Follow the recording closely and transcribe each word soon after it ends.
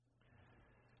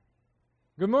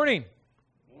Good morning.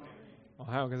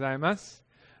 Ohio gozaimasu.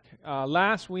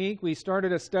 Last week we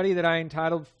started a study that I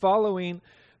entitled Following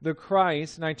the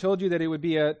Christ, and I told you that it would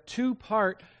be a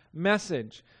two-part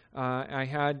message. I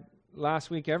had last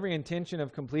week every intention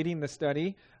of completing the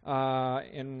study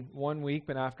in 1 week,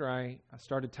 but after I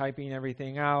started typing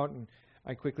everything out, and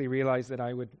I quickly realized that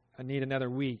I would need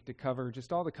another week to cover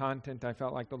just all the content I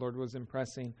felt like the Lord was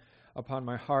impressing upon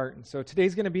my heart. And so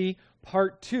today's going to be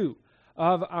part 2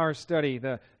 of our study,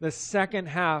 the second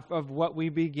half of what we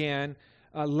began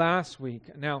last week.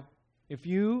 Now, if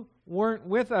you weren't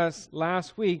with us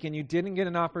last week and you didn't get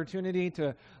an opportunity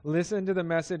to listen to the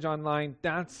message online,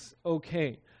 that's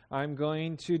okay. I'm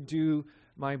going to do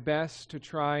my best to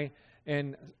try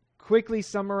and quickly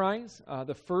summarize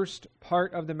the first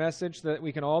part of the message so that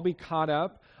we can all be caught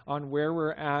up on where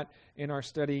we're at in our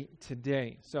study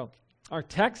today. So, our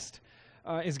text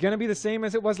is going to be the same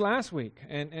as it was last week.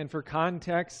 And for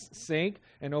context's sake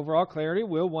and overall clarity,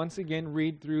 we'll once again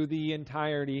read through the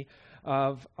entirety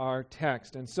of our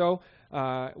text. And so,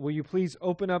 will you please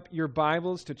open up your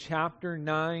Bibles to chapter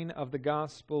 9 of the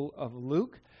Gospel of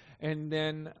Luke? And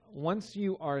then once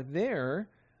you are there,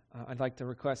 I'd like to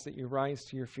request that you rise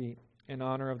to your feet in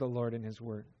honor of the Lord and His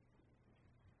Word.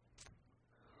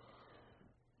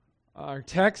 Our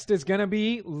text is going to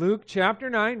be Luke chapter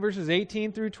 9, verses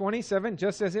 18 through 27,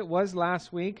 just as it was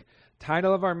last week.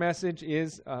 Title of our message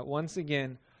is, once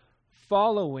again,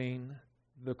 Following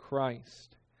the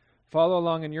Christ. Follow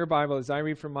along in your Bible as I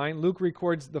read from mine. Luke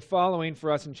records the following for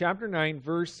us in chapter 9,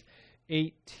 verse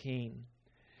 18.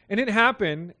 And it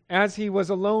happened, as he was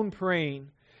alone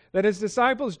praying, that his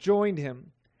disciples joined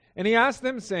him. And he asked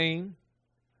them, saying,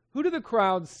 "Who do the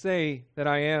crowds say that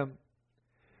I am?"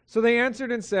 So they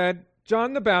answered and said,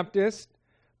 "John the Baptist,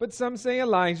 but some say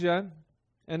Elijah,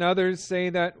 and others say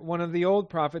that one of the old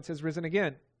prophets has risen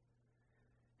again."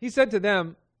 He said to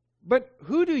them, "But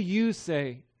who do you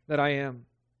say that I am?"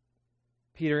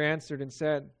 Peter answered and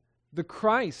said, "The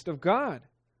Christ of God."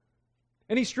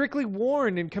 And he strictly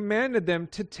warned and commanded them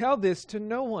to tell this to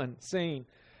no one, saying,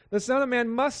 "The Son of Man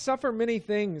must suffer many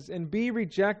things and be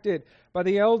rejected by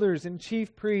the elders and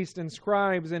chief priests and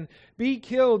scribes and be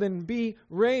killed and be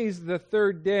raised the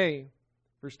third day."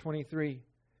 Verse 23.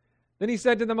 Then he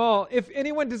said to them all, "If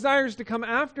anyone desires to come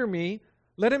after me,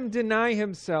 let him deny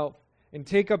himself and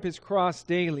take up his cross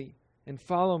daily and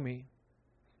follow me.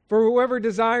 For whoever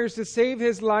desires to save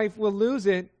his life will lose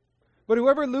it, but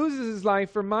whoever loses his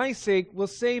life for my sake will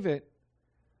save it.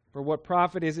 For what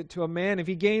profit is it to a man if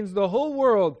he gains the whole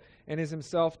world and is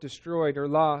himself destroyed or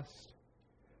lost?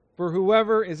 For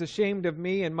whoever is ashamed of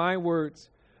me and my words,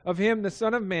 of him the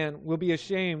Son of Man will be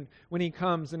ashamed when he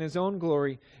comes in his own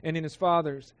glory and in his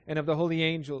Father's and of the holy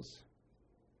angels.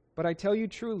 But I tell you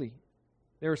truly,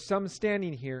 there are some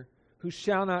standing here who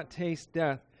shall not taste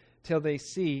death till they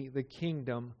see the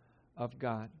kingdom of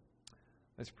God."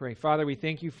 Let's pray. Father, we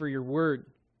thank you for your word.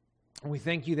 And we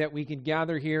thank you that we can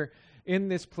gather here in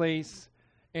this place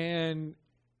and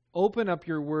open up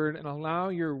your word and allow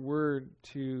your word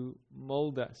to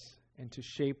mold us and to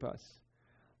shape us.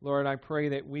 Lord, I pray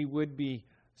that we would be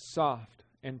soft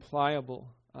and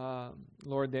pliable.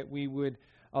 Lord, that we would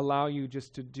allow you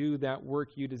just to do that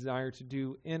work you desire to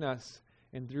do in us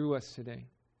and through us today.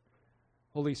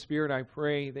 Holy Spirit, I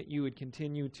pray that you would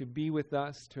continue to be with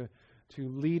us, to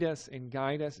lead us and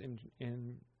guide us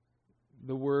in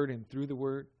the word and through the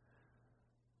word.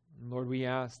 Lord, we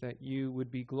ask that you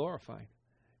would be glorified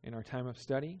in our time of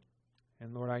study.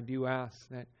 And Lord, I do ask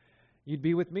that you'd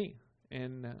be with me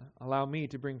and allow me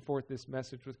to bring forth this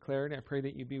message with clarity. I pray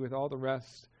that you be with all the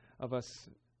rest of us,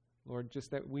 Lord,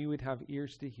 just that we would have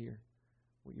ears to hear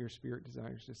what your Spirit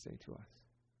desires to say to us.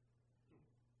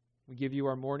 We give you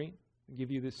our morning. We give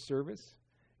you this service.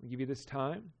 We give you this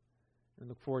time. And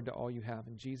look forward to all you have.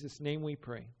 In Jesus' name we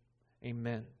pray.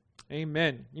 Amen.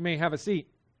 Amen. You may have a seat.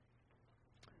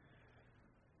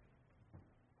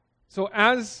 So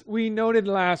as we noted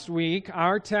last week,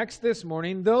 our text this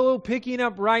morning, though picking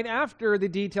up right after the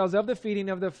details of the feeding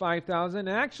of the 5,000,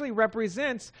 actually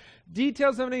represents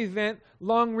details of an event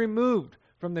long removed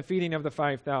from the feeding of the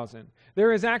 5,000.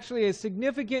 There is actually a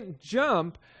significant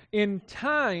jump in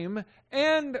time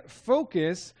and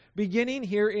focus beginning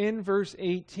here in verse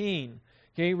 18.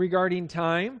 Okay, regarding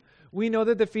time, we know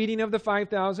that the feeding of the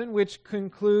 5,000, which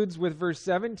concludes with verse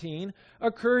 17,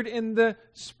 occurred in the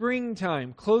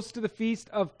springtime, close to the feast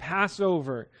of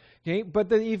Passover. Okay, but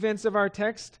the events of our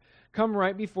text come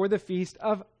right before the Feast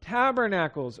of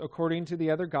Tabernacles, according to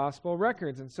the other gospel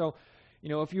records. And so,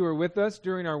 if you were with us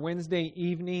during our Wednesday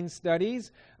evening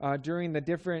studies, during the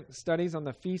different studies on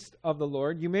the Feast of the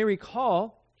Lord, you may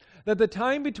recall that the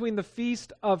time between the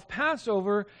Feast of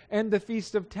Passover and the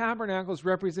Feast of Tabernacles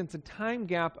represents a time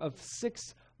gap of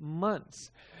 6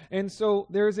 months. And so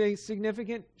there's a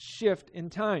significant shift in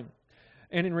time.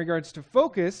 And in regards to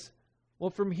focus, well,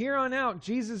 from here on out,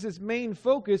 Jesus' main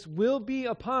focus will be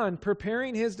upon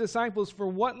preparing his disciples for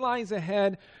what lies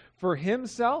ahead for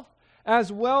himself,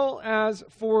 as well as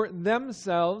for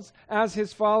themselves as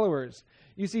his followers.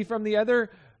 You see, from the other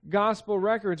gospel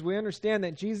records, we understand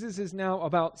that Jesus is now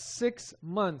about 6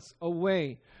 months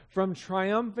away from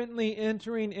triumphantly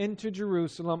entering into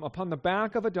Jerusalem upon the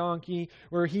back of a donkey,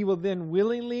 where he will then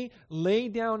willingly lay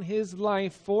down his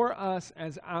life for us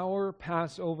as our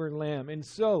Passover lamb. And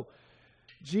so,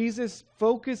 Jesus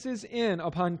focuses in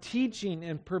upon teaching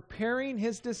and preparing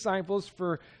his disciples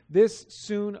for this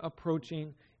soon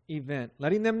approaching event,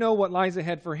 letting them know what lies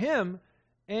ahead for him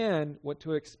and what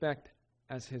to expect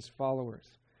as his followers.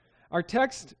 Our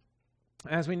text,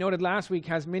 as we noted last week,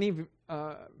 has many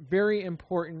very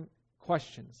important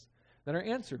questions that are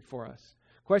answered for us.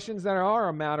 Questions that are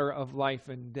a matter of life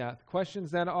and death.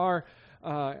 Questions that are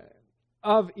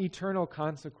of eternal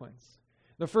consequence.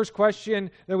 The first question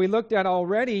that we looked at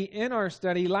already in our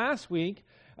study last week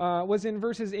was in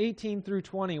verses 18 through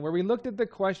 20, where we looked at the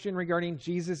question regarding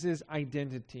Jesus'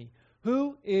 identity.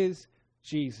 Who is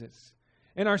Jesus?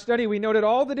 In our study, we noted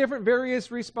all the different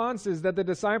various responses that the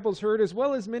disciples heard, as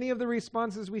well as many of the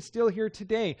responses we still hear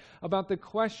today about the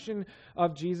question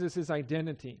of Jesus'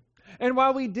 identity. And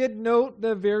while we did note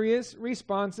the various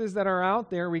responses that are out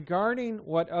there regarding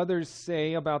what others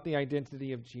say about the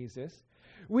identity of Jesus,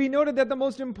 we noted that the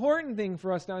most important thing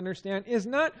for us to understand is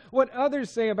not what others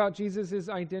say about Jesus'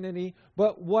 identity,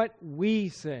 but what we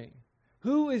say.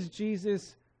 Who is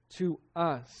Jesus to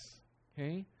us?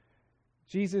 Okay?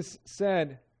 Jesus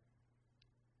said,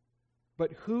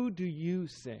 "But who do you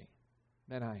say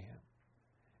that I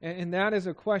am?" And that is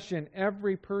a question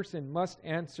every person must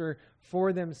answer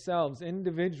for themselves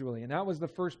individually. And that was the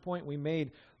first point we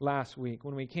made last week.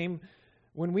 When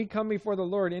we come before the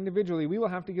Lord individually, we will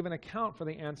have to give an account for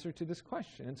the answer to this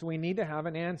question. And so we need to have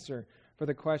an answer for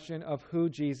the question of who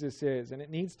Jesus is. And it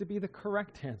needs to be the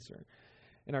correct answer.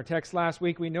 In our text last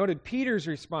week, we noted Peter's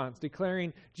response,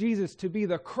 declaring Jesus to be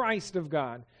the Christ of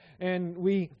God. And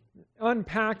we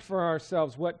unpacked for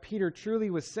ourselves what Peter truly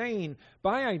was saying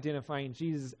by identifying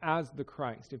Jesus as the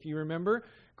Christ. If you remember,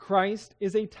 Christ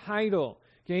is a title.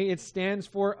 Okay? It stands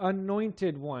for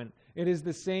anointed one. It is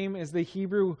the same as the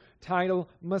Hebrew title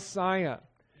Messiah.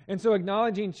 And so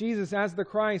acknowledging Jesus as the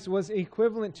Christ was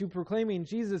equivalent to proclaiming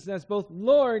Jesus as both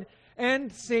Lord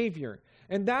and Savior.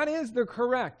 And that is the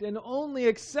correct and only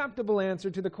acceptable answer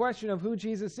to the question of who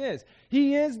Jesus is.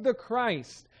 He is the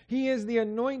Christ. He is the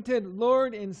anointed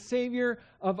Lord and Savior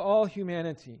of all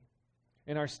humanity.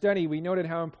 In our study, we noted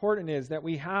how important it is that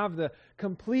we have the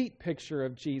complete picture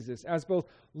of Jesus as both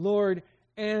Lord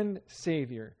and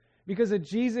Savior. Because a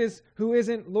Jesus who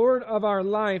isn't Lord of our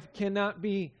life cannot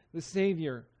be the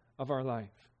Savior of our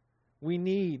life. We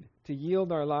need to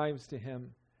yield our lives to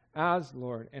him as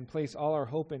Lord and place all our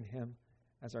hope in him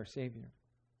as our Savior.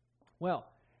 Well,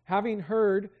 having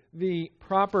heard the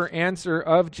proper answer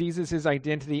of Jesus'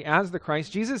 identity as the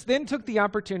Christ, Jesus then took the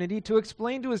opportunity to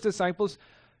explain to his disciples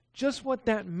just what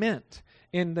that meant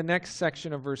in the next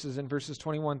section of verses, in verses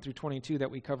 21 through 22 that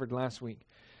we covered last week.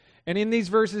 And in these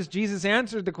verses, Jesus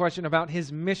answered the question about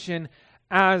his mission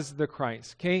as the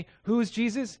Christ. Okay, who is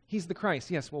Jesus? He's the Christ.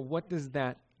 Yes, well, what does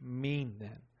that mean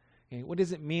then? Okay, what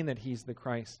does it mean that he's the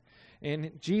Christ?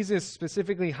 And Jesus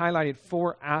specifically highlighted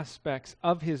 4 aspects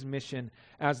of his mission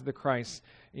as the Christ.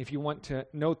 If you want to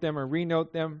note them or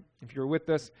renote them, if you're with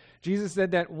us, Jesus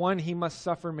said that 1, he must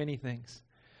suffer many things.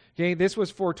 Okay, this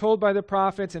was foretold by the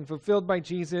prophets and fulfilled by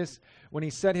Jesus when he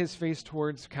set his face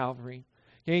towards Calvary.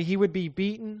 Okay, he would be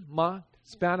beaten, mocked,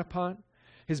 spat upon.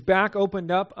 His back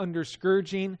opened up under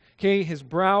scourging. Okay, his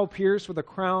brow pierced with a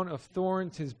crown of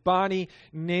thorns. His body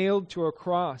nailed to a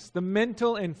cross. The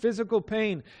mental and physical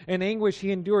pain and anguish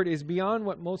he endured is beyond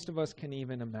what most of us can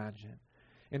even imagine.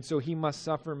 And so he must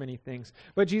suffer many things.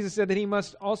 But Jesus said that he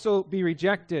must also be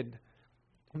rejected.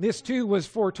 This too was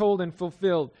foretold and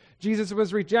fulfilled. Jesus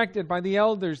was rejected by the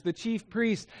elders, the chief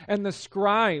priests, and the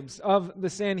scribes of the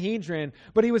Sanhedrin.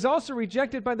 But he was also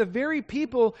rejected by the very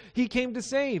people he came to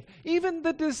save. Even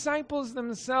the disciples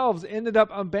themselves ended up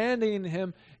abandoning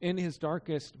him in his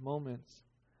darkest moments.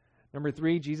 Number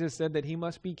 3, Jesus said that he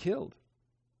must be killed.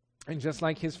 And just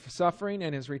like his suffering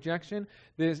and his rejection,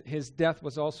 his death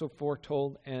was also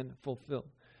foretold and fulfilled.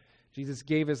 Jesus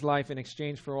gave his life in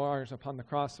exchange for ours upon the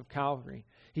cross of Calvary.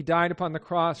 He died upon the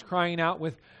cross, crying out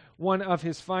with one of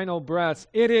his final breaths,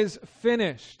 "It is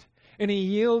finished." and he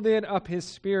yielded up his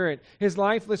spirit. His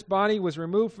lifeless body was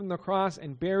removed from the cross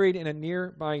and buried in a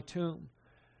nearby tomb.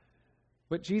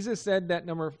 But Jesus said that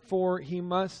number 4, he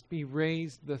must be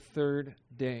raised the third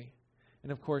day.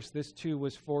 And of course, this too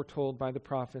was foretold by the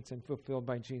prophets and fulfilled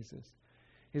by Jesus.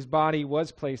 His body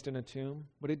was placed in a tomb,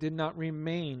 but it did not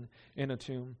remain in a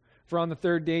tomb. For on the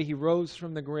third day he rose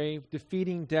from the grave,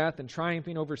 defeating death and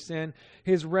triumphing over sin.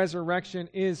 His resurrection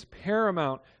is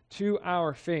paramount to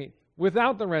our faith.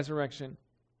 Without the resurrection,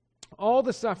 all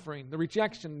the suffering, the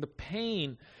rejection, the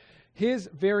pain, his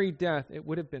very death, it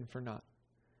would have been for naught.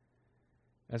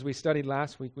 As we studied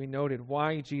last week, we noted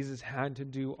why Jesus had to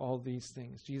do all these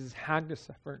things. Jesus had to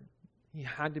suffer. He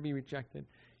had to be rejected.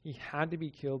 He had to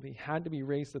be killed. He had to be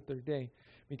raised the third day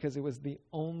because it was the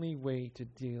only way to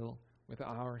deal with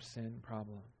our sin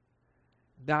problem.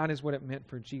 That is what it meant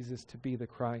for Jesus to be the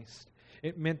Christ.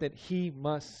 It meant that he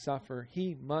must suffer.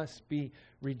 He must be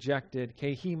rejected.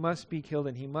 Okay? He must be killed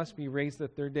and he must be raised the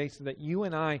third day so that you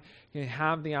and I can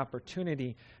have the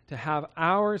opportunity to have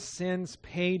our sins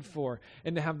paid for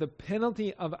and to have the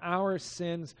penalty of our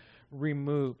sins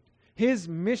removed. His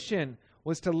mission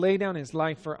was to lay down his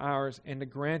life for ours and to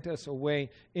grant us a way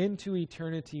into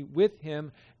eternity with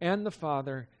him and the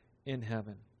Father in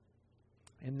heaven.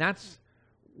 And that's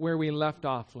where we left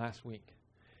off last week.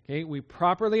 Okay, we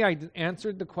properly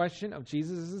answered the question of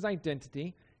Jesus'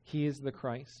 identity. He is the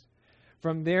Christ.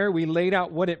 From there, we laid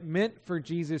out what it meant for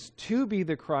Jesus to be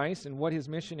the Christ and what his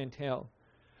mission entailed.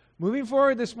 Moving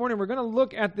forward this morning, we're going to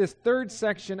look at this third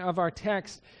section of our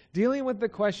text, dealing with the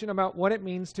question about what it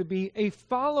means to be a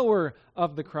follower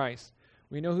of the Christ.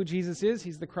 We know who Jesus is.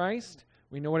 He's the Christ.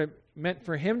 We know what it meant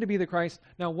for him to be the Christ.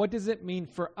 Now, what does it mean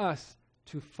for us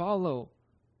to follow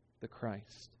the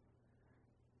Christ?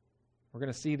 We're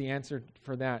going to see the answer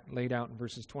for that laid out in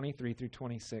verses 23 through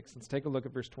 26. Let's take a look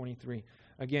at verse 23.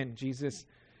 Again, Jesus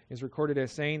is recorded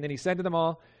as saying, "Then he said to them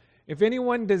all, 'If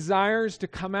anyone desires to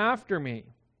come after me,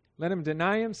 let him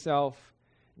deny himself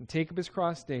and take up his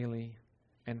cross daily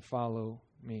and follow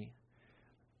me.'"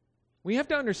 We have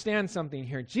to understand something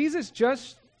here. Jesus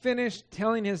just finished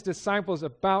telling his disciples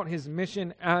about his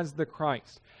mission as the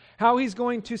Christ, how he's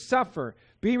going to suffer,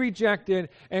 be rejected,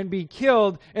 and be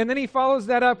killed. And then he follows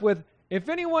that up with, "If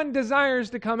anyone desires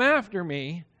to come after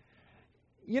me,"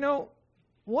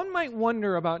 one might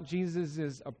wonder about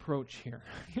Jesus' approach here.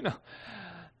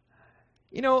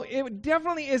 It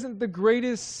definitely isn't the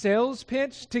greatest sales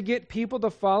pitch to get people to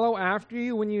follow after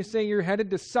you when you say you're headed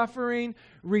to suffering,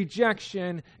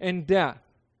 rejection, and death.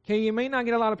 Okay, you may not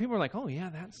get a lot of people who are like, "Oh yeah,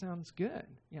 that sounds good.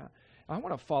 Yeah, I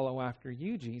want to follow after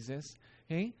you, Jesus."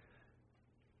 Okay?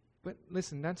 But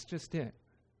listen, that's just it.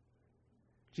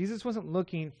 Jesus wasn't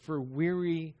looking for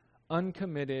weary,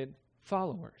 uncommitted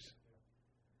followers.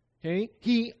 Okay?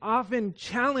 He often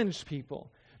challenged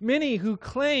people. Many who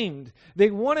claimed they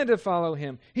wanted to follow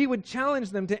him, he would challenge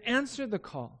them to answer the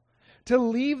call, to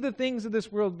leave the things of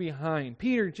this world behind.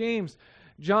 Peter, James,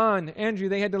 John, Andrew,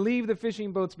 they had to leave the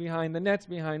fishing boats behind, the nets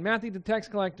behind. Matthew, the tax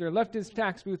collector, left his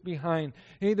tax booth behind.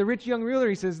 Hey, the rich young ruler,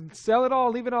 he says, "Sell it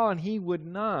all, leave it all," and he would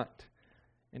not.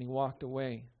 And he walked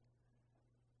away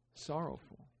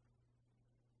sorrowful.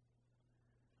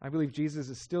 I believe Jesus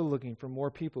is still looking for more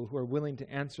people who are willing to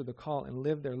answer the call and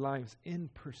live their lives in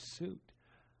pursuit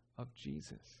of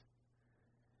Jesus.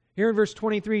 Here in verse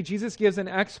 23, Jesus gives an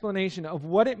explanation of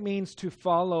what it means to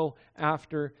follow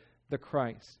after the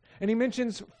Christ. And he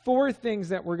mentions 4 things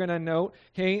that we're going to note,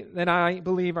 okay, that I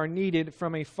believe are needed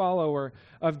from a follower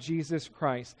of Jesus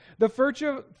Christ. The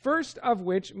first of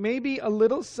which may be a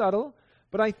little subtle,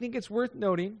 but I think it's worth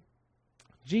noting.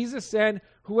 Jesus said,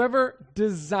 "Whoever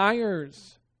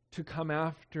desires to come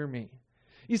after me."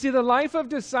 You see, the life of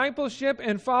discipleship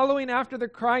and following after the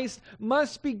Christ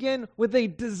must begin with a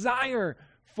desire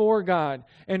for God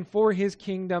and for his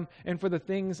kingdom and for the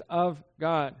things of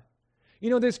God.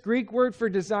 This Greek word for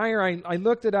desire, I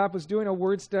looked it up, was doing a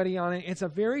word study on it. It's a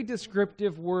very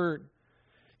descriptive word.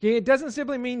 Okay, it doesn't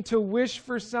simply mean to wish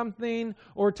for something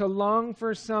or to long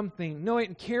for something. No,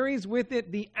 it carries with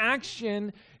it the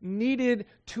action needed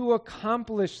to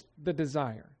accomplish the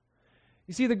desire.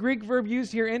 You see, the Greek verb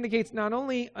used here indicates not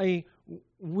only a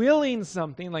willing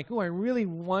something, like, "Oh, I really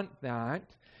want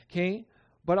that," okay,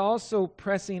 but also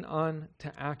pressing on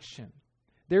to action.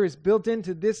 There is built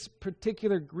into this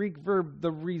particular Greek verb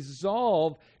the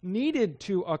resolve needed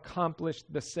to accomplish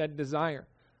the said desire.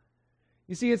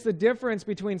 You see, it's the difference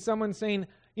between someone saying,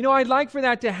 "I'd like for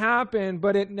that to happen,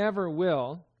 but it never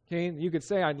will." Okay, you could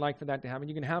say, "I'd like for that to happen."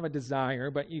 You can have a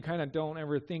desire, but you kind of don't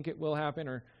ever think it will happen,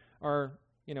 or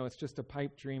it's just a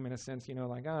pipe dream in a sense,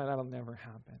 that'll never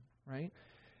happen, right?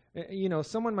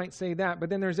 Someone might say that, but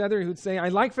then there's others who'd say,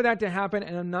 I'd like for that to happen,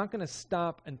 and I'm not going to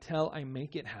stop until I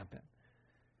make it happen.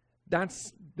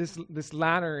 That's this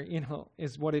latter,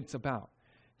 is what it's about.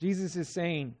 Jesus is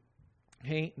saying,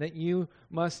 hey, that you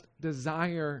must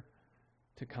desire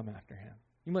to come after him.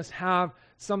 You must have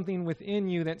something within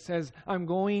you that says, I'm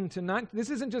going to not, this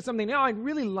isn't just something, I'd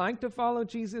really like to follow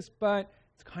Jesus, but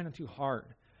it's kind of too hard.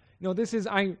 This is,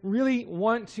 I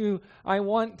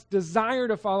want desire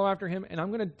to follow after him, and I'm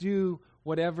going to do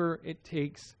whatever it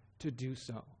takes to do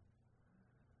so.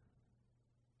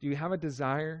 Do you have a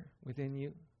desire within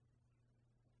you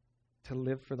to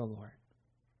live for the Lord?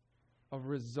 A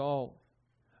resolve,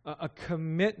 a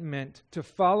commitment to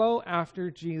follow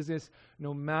after Jesus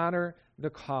no matter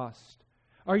the cost.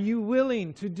 Are you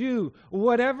willing to do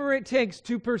whatever it takes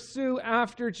to pursue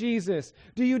after Jesus?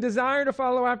 Do you desire to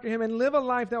follow after him and live a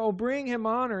life that will bring him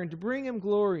honor and to bring him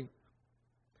glory?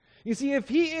 You see, if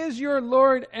he is your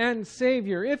Lord and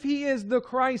Savior, if he is the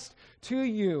Christ to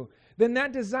you, then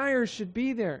that desire should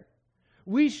be there.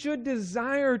 We should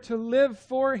desire to live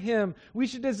for him. We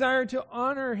should desire to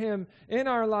honor him in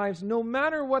our lives, no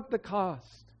matter what the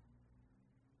cost.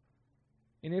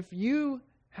 And if you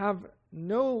have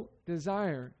no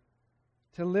desire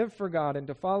to live for God and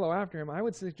to follow after him, I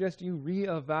would suggest you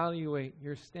reevaluate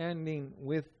your standing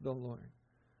with the Lord.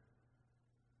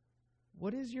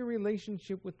 What is your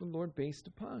relationship with the Lord based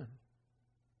upon?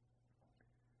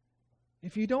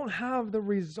 If you don't have the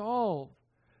resolve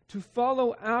to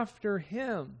follow after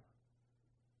him,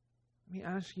 let me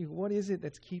ask you, what is it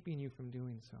that's keeping you from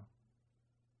doing so?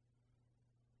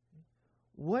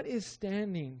 What is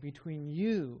standing between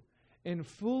you and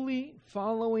fully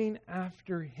following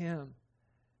after him?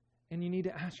 And you need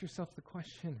to ask yourself the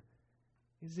question,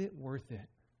 is it worth it?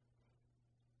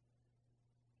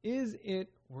 Is it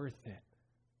worth it?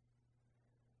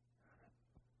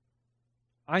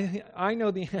 I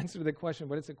know the answer to the question,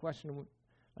 but it's a question,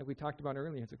 like we talked about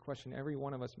earlier, it's a question every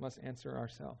one of us must answer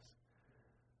ourselves.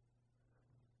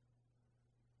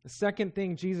 The second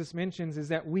thing Jesus mentions is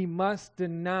that we must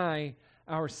deny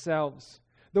ourselves.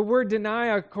 The word deny,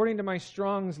 according to my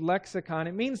Strong's lexicon,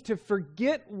 it means to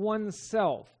forget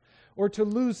oneself or to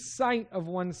lose sight of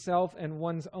oneself and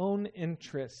one's own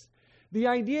interests. The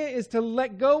idea is to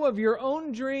let go of your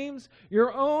own dreams,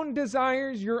 your own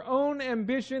desires, your own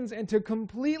ambitions, and to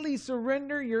completely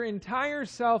surrender your entire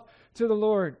self to the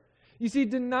Lord. You see,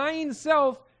 denying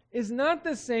self is not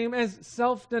the same as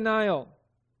self-denial.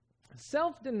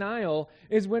 Self-denial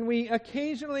is when we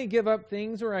occasionally give up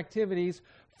things or activities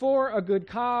for a good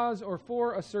cause or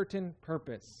for a certain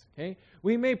purpose. Okay?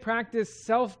 We may practice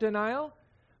self-denial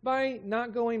by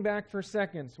not going back for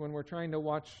seconds when we're trying to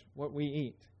watch what we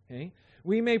eat. Okay?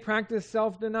 We may practice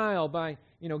self-denial by,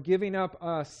 giving up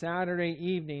a Saturday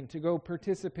evening to go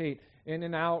participate in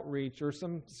an outreach or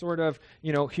some sort of,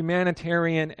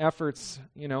 humanitarian efforts.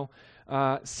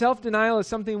 Self-denial is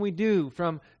something we do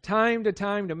from time to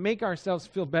time to make ourselves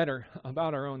feel better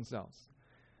about our own selves.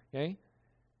 Okay?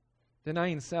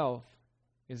 Denying self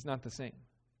is not the same.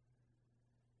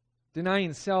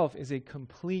 Denying self is a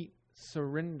complete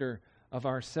surrender of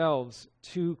ourselves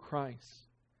to Christ.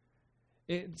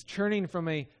 It's turning from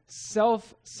a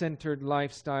self-centered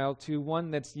lifestyle to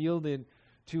one that's yielded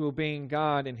to obeying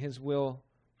God and his will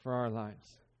for our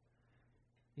lives.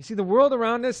 You see, the world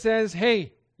around us says,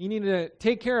 hey, you need to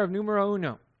take care of numero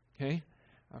uno. Okay?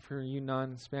 For you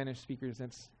non-Spanish speakers,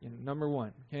 that's number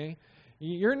one. Okay?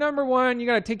 You're number one, you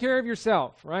got to take care of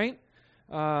yourself, right?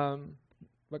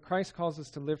 But Christ calls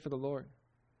us to live for the Lord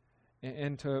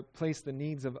and to place the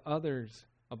needs of others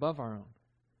above our own.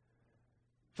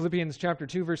 Philippians chapter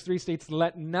 2, verse 3 states,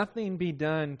 let nothing be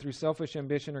done through selfish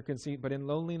ambition or conceit, but in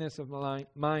lowliness of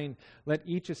mind, let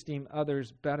each esteem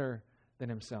others better than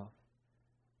himself.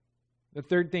 The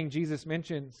third thing Jesus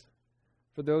mentions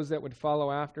for those that would follow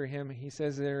after him, he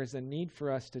says there is a need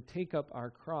for us to take up our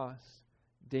cross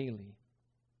daily.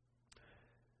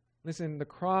 Listen, the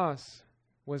cross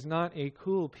was not a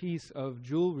cool piece of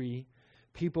jewelry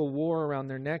people wore around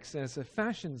their necks as a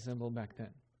fashion symbol back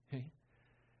then. Okay?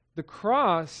 The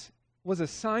cross was a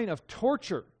sign of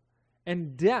torture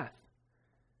and death.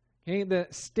 Okay? The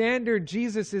standard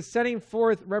Jesus is setting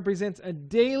forth represents a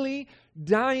daily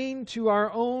dying to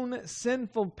our own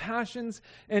sinful passions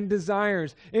and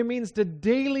desires. It means to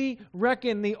daily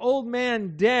reckon the old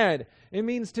man dead. It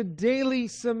means to daily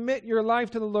submit your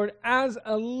life to the Lord as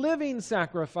a living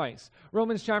sacrifice.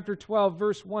 Romans chapter 12,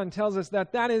 verse 1 tells us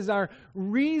that is our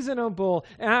reasonable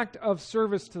act of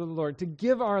service to the Lord, to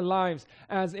give our lives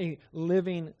as a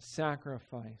living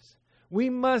sacrifice. We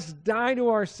must die to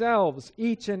ourselves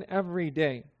each and every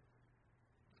day.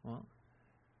 Well,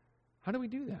 how do we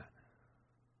do that?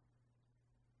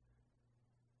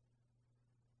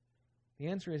 The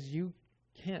answer is you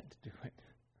can't do it.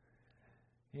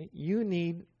 Okay? You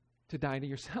need to die to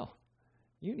yourself.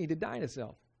 You need to die to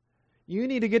self. You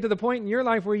need to get to the point in your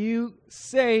life where you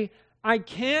say, I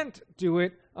can't do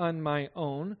it on my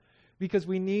own, because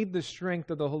we need the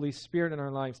strength of the Holy Spirit in our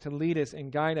lives to lead us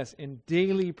and guide us in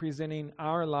daily presenting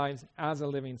our lives as a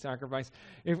living sacrifice.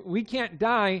 If we can't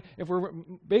die, if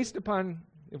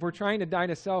we're trying to die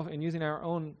to self and using our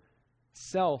own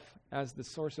self as the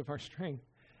source of our strength,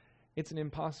 it's an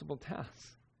impossible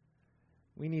task.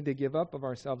 We need to give up of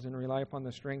ourselves and rely upon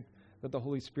the strength that the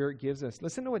Holy Spirit gives us.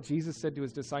 Listen to what Jesus said to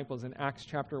his disciples in Acts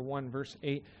chapter 1, verse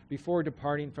 8, before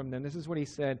departing from them. This is what he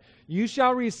said: "You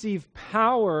shall receive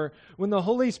power when the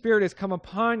Holy Spirit has come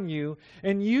upon you,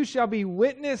 and you shall be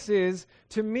witnesses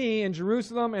to me in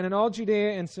Jerusalem and in all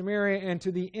Judea and Samaria and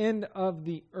to the end of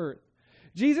the earth."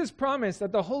 Jesus promised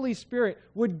that the Holy Spirit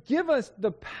would give us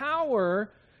the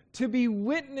power to be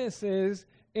witnesses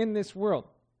in this world.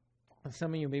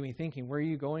 Some of you may be thinking, where are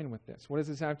you going with this? What does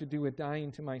this have to do with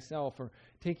dying to myself or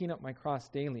taking up my cross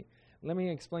daily? Let me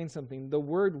explain something. The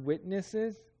word witness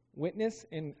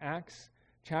in Acts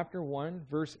chapter 1,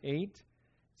 verse 8,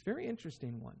 it's a very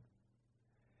interesting one.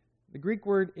 The Greek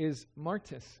word is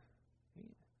martyrs.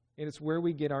 It is where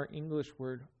we get our English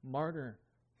word martyr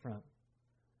from.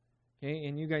 Okay,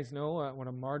 and you guys know what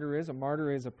a martyr is. A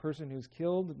martyr is a person who's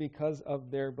killed because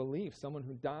of their belief, someone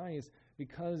who dies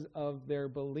because of their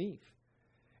belief.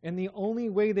 And the only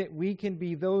way that we can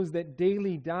be those that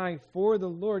daily die for the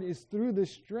Lord is through the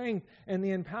strength and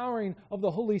the empowering of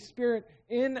the Holy Spirit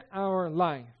in our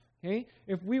life. Okay?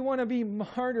 If we want to be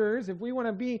martyrs, if we want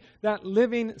to be that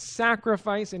living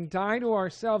sacrifice and die to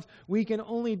ourselves, we can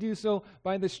only do so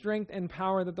by the strength and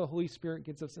power that the Holy Spirit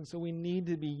gives us. And so we need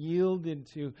to be yielded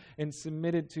to and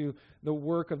submitted to the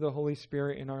work of the Holy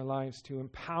Spirit in our lives to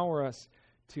empower us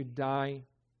to die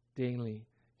daily.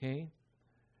 Okay?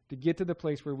 To get to the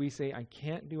place where we say, I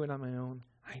can't do it on my own.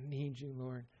 I need you,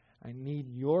 Lord. I need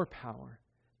your power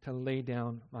to lay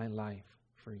down my life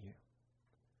for you.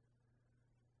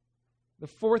 The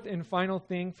fourth and final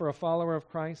thing for a follower of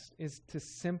Christ is to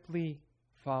simply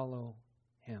follow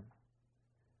him.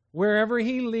 Wherever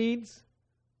he leads,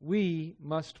 we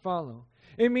must follow.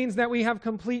 It means that we have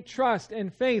complete trust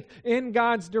and faith in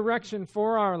God's direction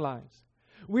for our lives.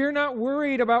 We're not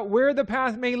worried about where the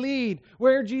path may lead,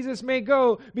 where Jesus may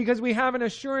go, because we have an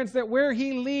assurance that where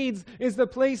he leads is the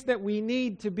place that we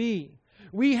need to be.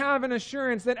 We have an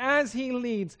assurance that as he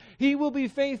leads, he will be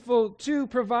faithful to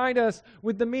provide us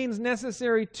with the means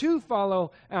necessary to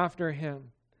follow after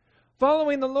him.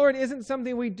 Following the Lord isn't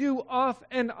something we do off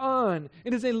and on.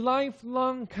 It is a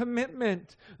lifelong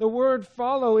commitment. The word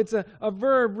follow, it's a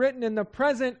verb written in the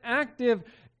present active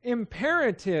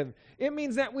imperative. It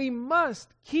means that we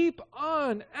must keep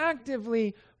on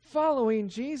actively following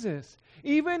Jesus.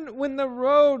 Even when the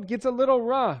road gets a little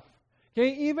rough,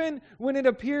 okay, even when it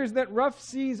appears that rough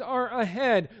seas are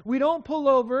ahead, we don't pull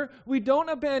over, we don't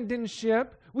abandon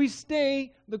ship, we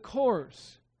stay the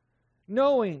course,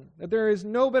 knowing that there is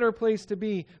no better place to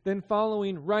be than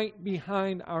following right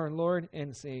behind our Lord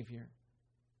and Savior.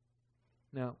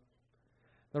 Now,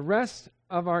 the rest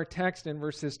of our text in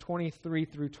verses 23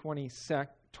 through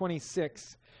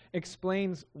 26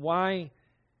 explains why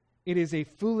it is a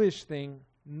foolish thing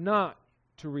not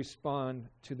to respond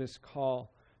to this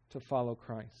call to follow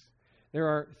Christ. There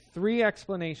are three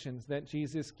explanations that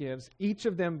Jesus gives. Each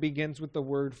of them begins with the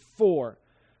word for.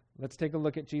 Let's take a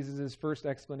look at Jesus' first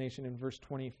explanation in verse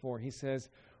 24. He says,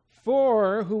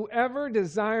 "For whoever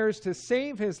desires to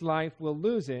save his life will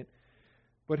lose it,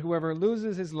 but whoever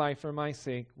loses his life for my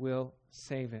sake will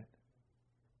save it."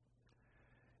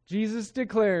 Jesus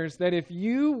declares that if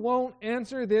you won't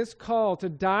answer this call to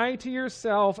die to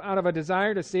yourself out of a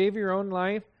desire to save your own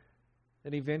life,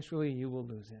 that eventually you will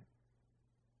lose it.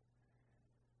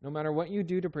 No matter what you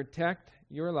do to protect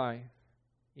your life,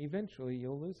 eventually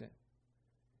you'll lose it.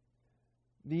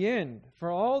 The end for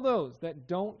all those that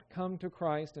don't come to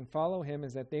Christ and follow him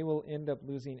is that they will end up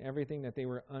losing everything that they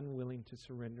were unwilling to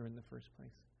surrender in the first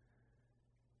place.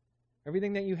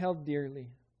 Everything that you held dearly,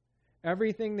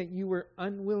 everything that you were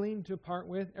unwilling to part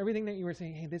with, everything that you were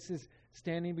saying, hey, this is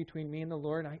standing between me and the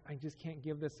Lord, I just can't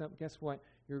give this up. Guess what?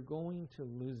 You're going to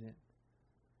lose it.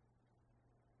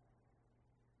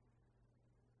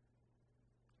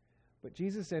 But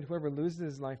Jesus said, whoever loses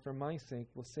his life for my sake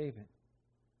will save it.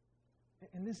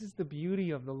 And this is the beauty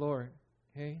of the Lord,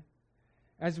 okay?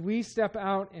 As we step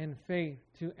out in faith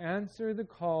to answer the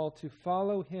call to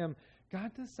follow him,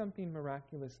 God does something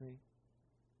miraculously.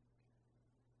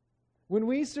 When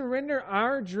we surrender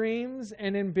our dreams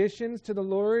and ambitions to the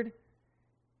Lord,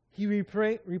 he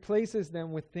replaces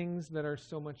them with things that are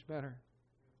so much better.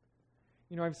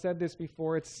 I've said this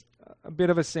before. It's a bit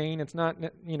of a saying. It's not,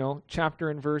 chapter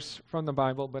and verse from the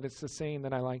Bible, but it's a saying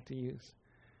that I like to use.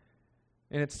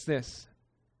 And it's this: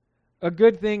 a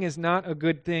good thing is not a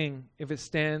good thing if it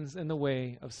stands in the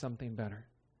way of something better.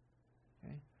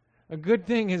 Okay? A good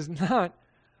thing is not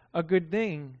a good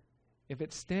thing if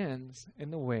it stands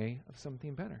in the way of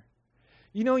something better.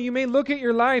 You may look at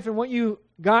your life and what you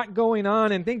got going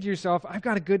on and think to yourself, I've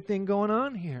got a good thing going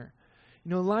on here.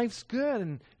 Life's good,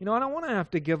 and, I don't want to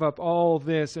have to give up all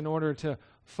this in order to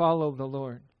follow the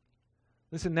Lord.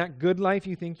 Listen, that good life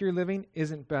you think you're living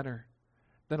isn't better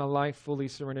than a life fully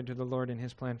surrendered to the Lord and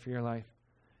His plan for your life.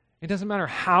 It doesn't matter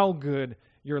how good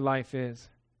your life is.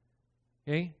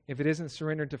 Okay? If it isn't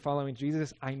surrendered to following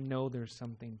Jesus, I know there's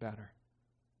something better.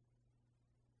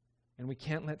 And we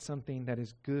can't let something that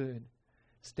is good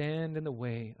stand in the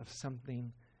way of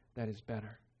something that is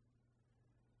better.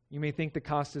 You may think the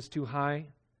cost is too high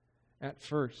at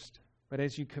first, but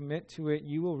as you commit to it,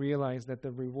 you will realize that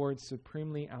the rewards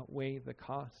supremely outweigh the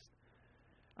cost.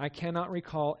 I cannot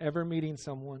recall ever meeting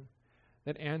someone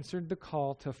that answered the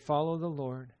call to follow the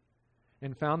Lord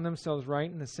and found themselves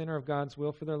right in the center of God's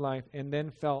will for their life and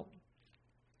then felt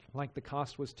like the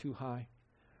cost was too high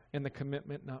and the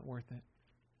commitment not worth it.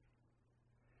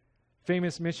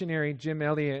 Famous missionary Jim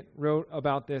Elliot wrote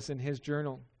about this in his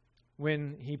journal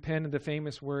when he penned the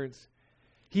famous words,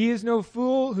 "He is no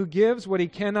fool who gives what he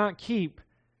cannot keep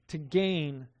to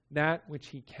gain that which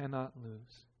he cannot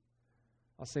lose."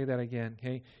 I'll say that again,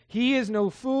 okay? He is no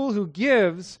fool who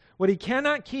gives what he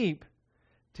cannot keep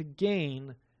to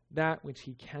gain that which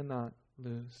he cannot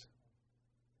lose.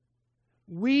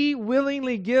 We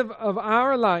willingly give of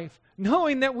our life,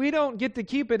 knowing that we don't get to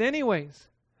keep it anyways,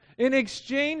 in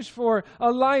exchange for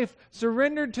a life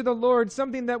surrendered to the Lord,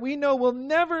 something that we know will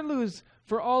never lose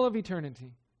for all of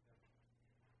eternity.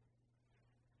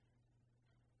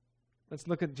 Let's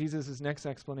look at Jesus' next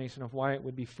explanation of why it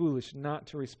would be foolish not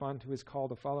to respond to His call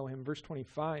to follow Him. Verse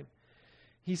 25,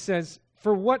 he says,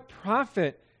 "For what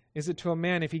profit is it to a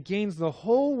man if he gains the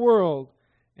whole world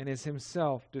and is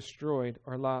himself destroyed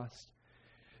or lost?"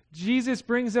 Jesus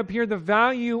brings up here the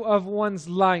value of one's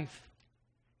life,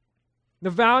 the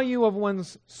value of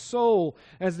one's soul,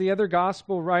 as the other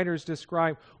gospel writers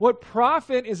describe. What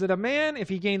profit is it a man if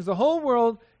he gains the whole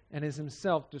world and is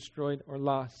himself destroyed or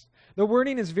lost? The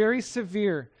wording is very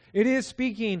severe. It is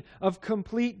speaking of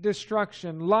complete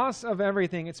destruction, loss of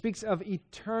everything. It speaks of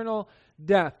eternal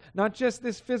death, not just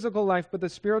this physical life, but the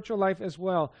spiritual life as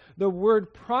well. The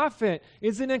word profit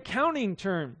is an accounting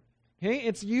term. Okay,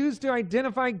 it's used to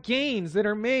identify gains that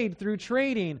are made through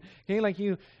trading. Okay, like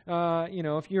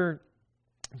if you're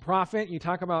profit, you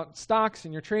talk about stocks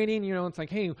and you're trading, it's like,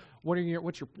 hey,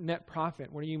 what's your net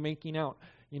profit? What are you making out?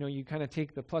 You kind of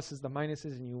take the pluses, the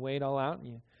minuses, and you weigh it all out,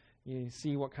 and you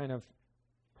see what kind of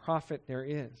profit there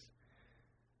is.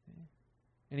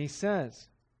 And he says,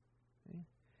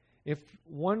 if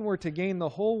one were to gain the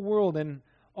whole world and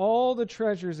all the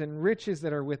treasures and riches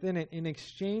that are within it in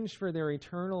exchange for their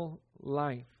eternal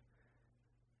life,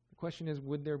 the question is,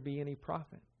 would there be any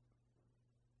profit?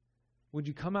 Would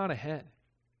you come out ahead?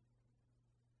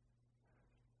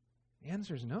 The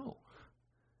answer is no.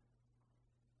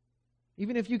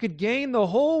 Even if you could gain the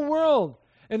whole world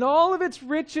and all of its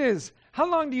riches, how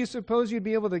long do you suppose you'd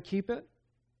be able to keep it?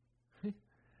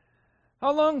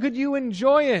 How long could you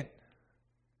enjoy it?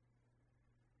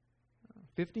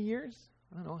 50 years?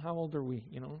 I don't know. How old are we?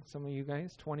 Some of you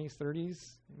guys, 20s,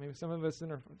 30s, maybe some of us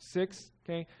in our 6,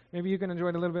 okay? Maybe you can enjoy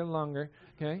it a little bit longer,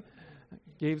 okay?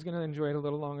 Gabe's going to enjoy it a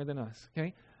little longer than us,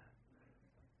 okay?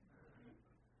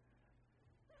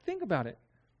 Think about it.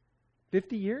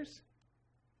 50 years?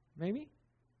 Maybe?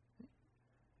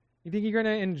 You think you're going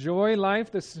to enjoy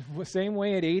life the same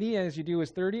way at 80 as you do at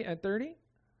 30?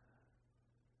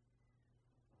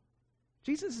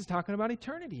 Jesus is talking about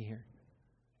eternity here.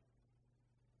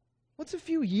 What's a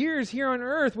few years here on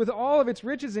earth with all of its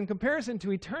riches in comparison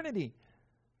to eternity?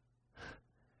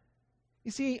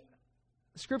 You see,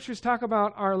 Scriptures talk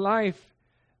about our life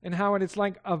and how it's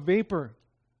like a vapor.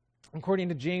 According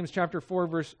to James chapter 4,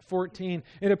 verse 14,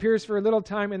 it appears for a little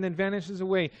time and then vanishes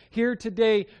away. Here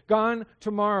today, gone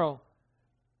tomorrow.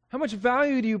 How much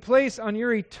value do you place on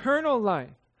your eternal life,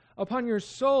 upon your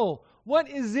soul? What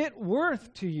is it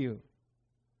worth to you?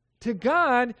 To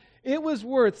God, it was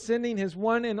worth sending His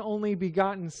one and only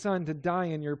begotten Son to die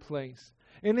in your place.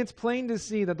 And it's plain to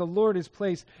see that the Lord has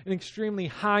placed an extremely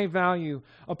high value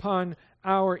upon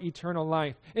our eternal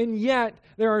life. And yet,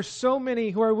 there are so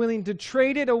many who are willing to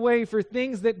trade it away for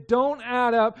things that don't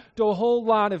add up to a whole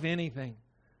lot of anything.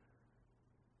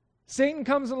 Satan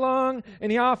comes along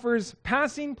and he offers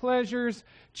passing pleasures,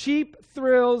 cheap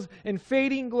thrills, and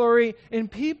fading glory,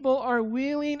 and people are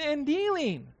wheeling and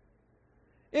dealing.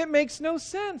 It makes no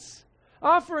sense,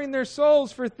 offering their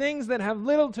souls for things that have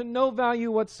little to no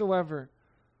value whatsoever.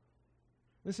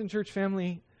 Listen, church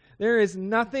family, there is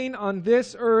nothing on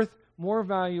this earth more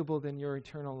valuable than your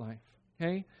eternal life.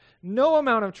 Okay? No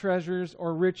amount of treasures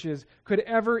or riches could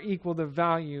ever equal the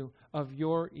value of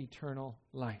your eternal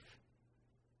life.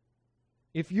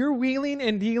 If you're wheeling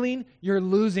and dealing, you're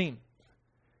losing.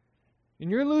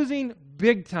 And you're losing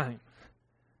big time.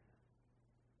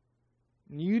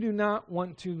 You do not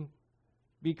want to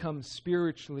become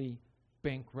spiritually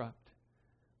bankrupt.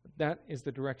 That is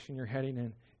the direction you're heading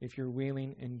in if you're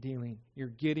wheeling and dealing. You're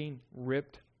getting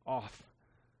ripped off.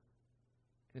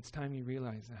 It's time you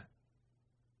realize that.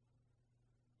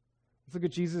 Let's look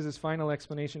at Jesus' final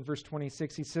explanation, verse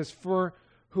 26. He says, "For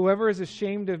whoever is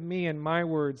ashamed of me and my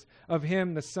words, of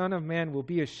him the Son of Man will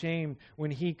be ashamed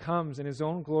when he comes in his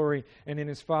own glory and in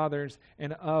his Father's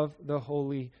and of the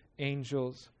holy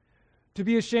angels." To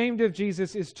be ashamed of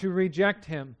Jesus is to reject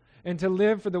him and to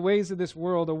live for the ways of this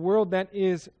world, a world that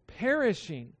is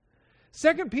perishing.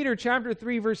 2 Peter chapter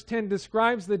 3, verse 10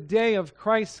 describes the day of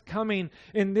Christ's coming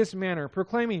in this manner,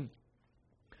 proclaiming,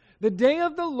 "The day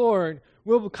of the Lord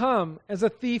will come as a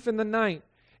thief in the night,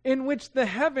 in which the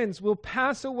heavens will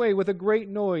pass away with a great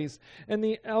noise, and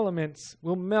the elements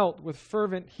will melt with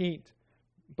fervent heat.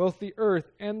 Both the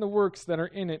earth and the works that are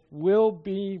in it will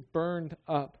be burned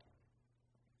up."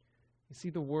 You see,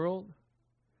 the world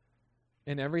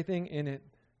and everything in it,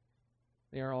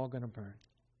 they are all going to burn.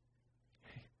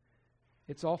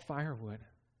 It's all firewood.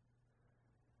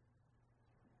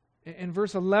 In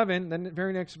verse 11, the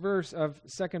very next verse of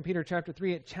 2 Peter chapter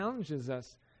 3, it challenges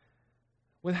us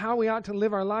with how we ought to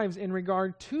live our lives in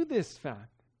regard to this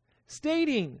fact,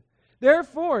 stating,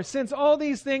 "Therefore, since all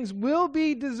these things will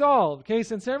be dissolved," okay,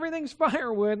 since everything's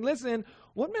firewood, listen,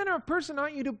 "what manner of person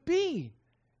ought you to be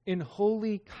in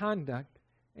holy conduct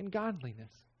and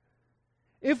godliness?"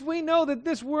 If we know that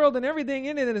this world and everything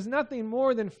in it is nothing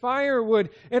more than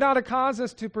firewood, it ought to cause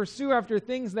us to pursue after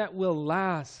things that will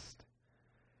last.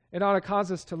 It ought to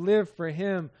cause us to live for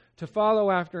Him, to follow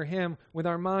after Him with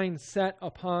our mind set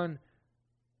upon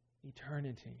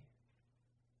eternity.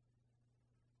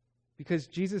 Because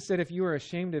Jesus said, if you are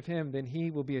ashamed of Him, then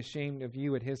He will be ashamed of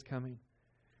you at His coming.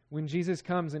 When Jesus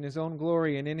comes in His own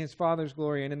glory and in His Father's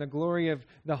glory and in the glory of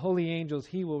the holy angels,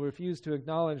 He will refuse to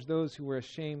acknowledge those who were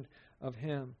ashamed of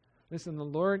Him. Listen, the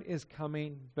Lord is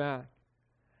coming back.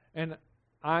 And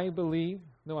I believe,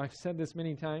 though I've said this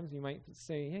many times, you might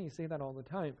say, yeah, you say that all the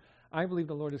time. I believe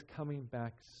the Lord is coming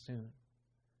back soon.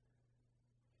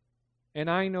 And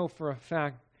I know for a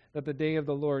fact that the day of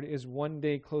the Lord is one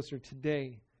day closer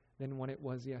today than when it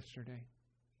was yesterday.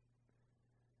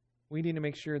 We need to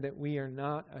make sure that we are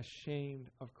not ashamed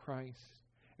of Christ,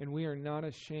 and we are not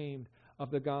ashamed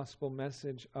of the gospel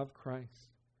message of Christ.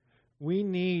 We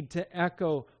need to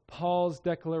echo Paul's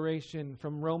declaration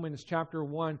from Romans chapter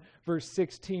 1, verse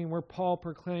 16, where Paul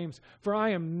proclaims, "For I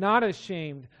am not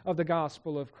ashamed of the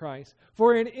gospel of Christ,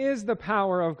 for it is the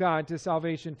power of God to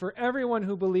salvation for everyone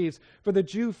who believes, for the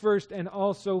Jew first and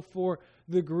also for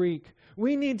the Greek."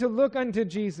 We need to look unto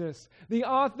Jesus, the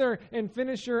author and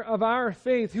finisher of our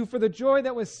faith, who for the joy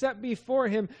that was set before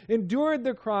Him endured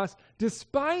the cross,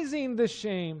 despising the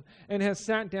shame, and has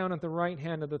sat down at the right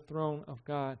hand of the throne of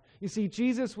God. You see,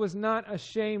 Jesus was not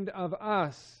ashamed of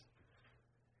us.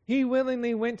 He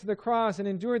willingly went to the cross and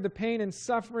endured the pain and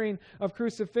suffering of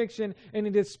crucifixion, and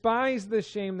He despised the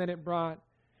shame that it brought.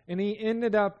 And He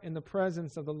ended up in the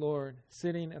presence of the Lord,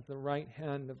 sitting at the right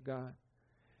hand of God.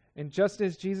 And just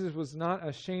as Jesus was not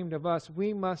ashamed of us,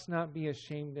 we must not be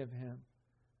ashamed of Him.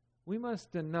 We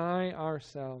must deny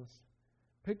ourselves,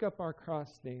 pick up our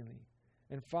cross daily,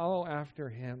 and follow after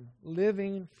Him,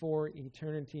 living for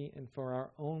eternity and for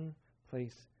our own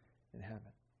place in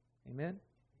heaven. Amen?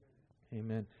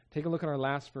 Amen. Take a look at our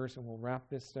last verse and we'll wrap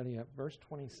this study up. Verse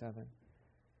 27.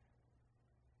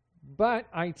 "But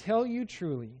I tell you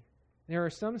truly, there are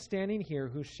some standing here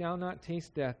who shall not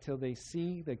taste death till they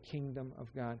see the kingdom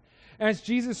of God." As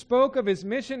Jesus spoke of His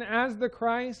mission as the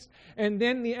Christ, and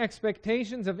then the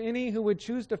expectations of any who would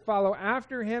choose to follow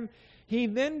after Him, He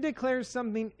then declares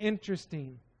something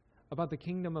interesting about the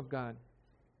kingdom of God.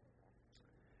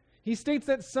 He states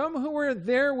that some who were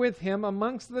there with Him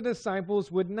amongst the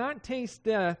disciples would not taste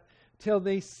death till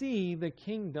they see the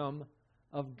kingdom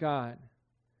of God.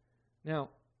 Now,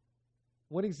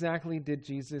 what exactly did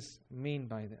Jesus mean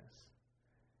by this?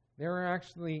 There are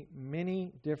actually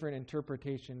many different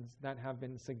interpretations that have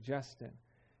been suggested.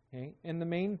 Okay? And the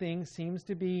main thing seems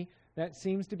to be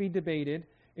debated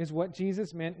is what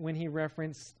Jesus meant when he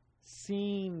referenced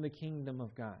seeing the kingdom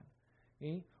of God.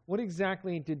 Okay? What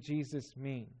exactly did Jesus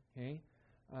mean? Okay?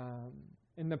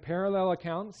 In the parallel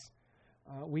accounts,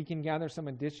 we can gather some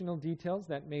additional details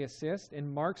that may assist.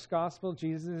 In Mark's gospel,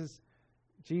 Jesus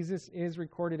is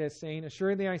recorded as saying,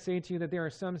 "Assuredly I say to you that there are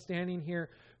some standing here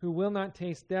who will not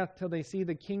taste death till they see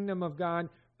the kingdom of God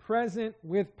present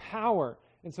with power."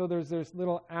 And so there's this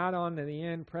little add-on to the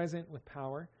end, present with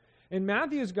power. In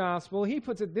Matthew's gospel, he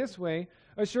puts it this way,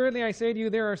 "Assuredly I say to you,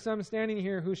 there are some standing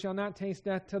here who shall not taste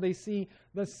death till they see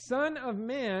the Son of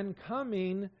Man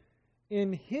coming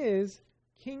in his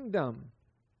kingdom."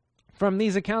 From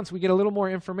these accounts, we get a little more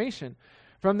information.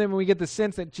 From them, we get the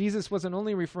sense that Jesus wasn't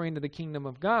only referring to the kingdom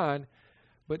of God,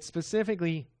 but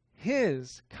specifically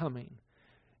his coming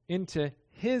into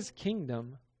his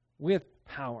kingdom with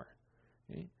power.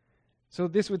 Okay? So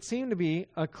this would seem to be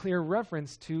a clear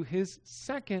reference to his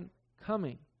second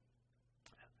coming.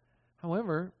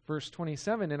 However, verse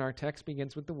 27 in our text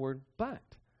begins with the word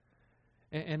 "but."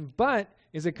 And "but"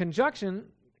 is a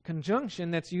conjunction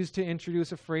that's used to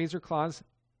introduce a phrase or clause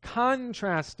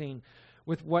contrasting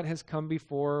with what has come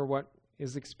before or what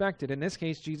is expected. In this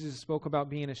case, Jesus spoke about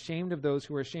being ashamed of those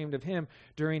who were ashamed of him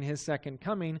during his second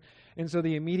coming. And so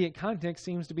the immediate context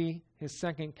seems to be his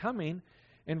second coming.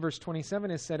 And verse 27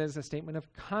 is said as a statement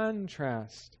of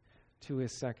contrast to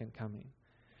his second coming.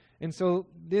 And so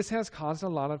this has caused a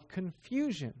lot of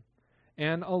confusion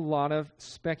and a lot of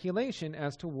speculation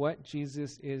as to what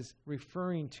Jesus is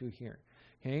referring to here.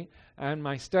 Okay? In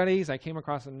my studies, I came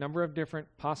across a number of different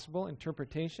possible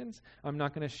interpretations. I'm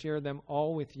not going to share them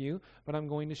all with you, but I'm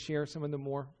going to share some of the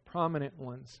more prominent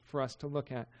ones for us to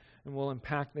look at. And we'll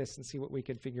unpack this and see what we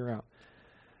can figure out.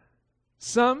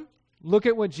 Some look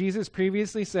at what Jesus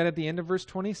previously said at the end of verse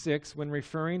 26 when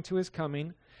referring to his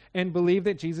coming and believe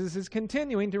that Jesus is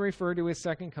continuing to refer to his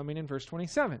second coming in verse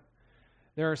 27.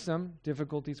 There are some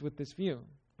difficulties with this view.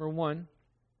 For one,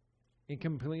 it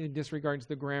completely disregards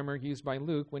the grammar used by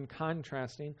Luke when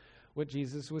contrasting what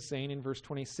Jesus was saying in verse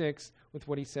 26 with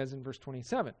what he says in verse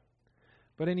 27.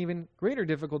 But an even greater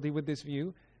difficulty with this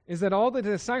view is that all the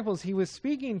disciples he was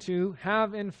speaking to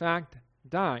have in fact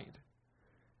died.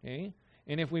 Okay?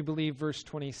 And if we believe verse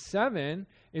 27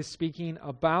 is speaking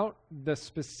about the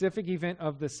specific event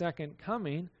of the second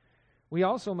coming, we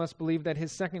also must believe that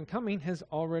his second coming has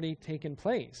already taken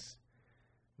place,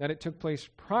 that it took place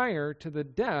prior to the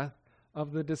death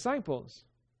of the disciples.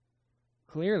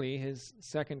 Clearly, his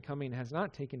second coming has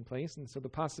not taken place, and so the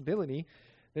possibility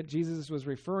that Jesus was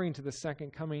referring to the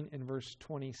second coming in verse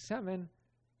 27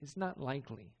 is not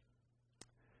likely.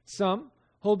 Some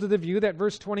hold to the view that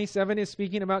verse 27 is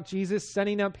speaking about Jesus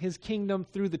setting up his kingdom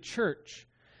through the church,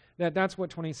 that's what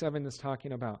 27 is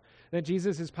talking about, that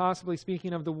Jesus is possibly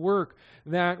speaking of the work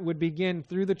that would begin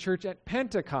through the church at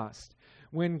Pentecost,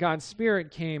 when God's Spirit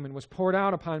came and was poured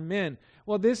out upon men.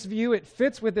 Well, this view, it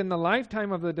fits within the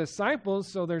lifetime of the disciples,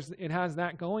 so it has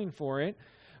that going for it.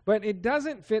 But it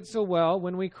doesn't fit so well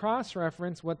when we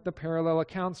cross-reference what the parallel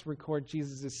accounts record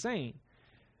Jesus is saying.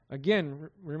 Again,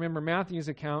 remember Matthew's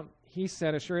account, he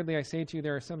said, "Assuredly I say to you,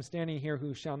 there are some standing here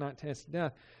who shall not taste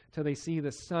death till they see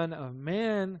the Son of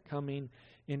Man coming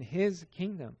in his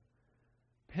kingdom."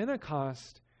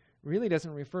 Pentecost really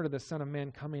doesn't refer to the Son of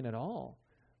Man coming at all,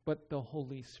 but the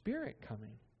Holy Spirit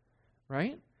coming,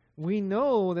 right? We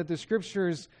know that the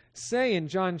scriptures say in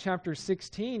John chapter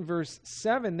 16, verse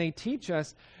 7, they teach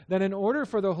us that in order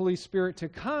for the Holy Spirit to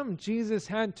come, Jesus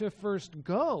had to first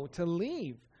go, to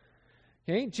leave.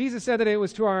 Okay? Jesus said that it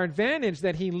was to our advantage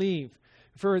that he leave,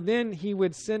 for then he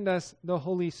would send us the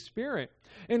Holy Spirit.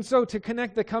 And so to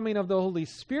connect the coming of the Holy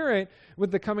Spirit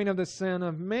with the coming of the Son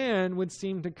of Man would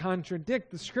seem to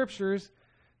contradict the scriptures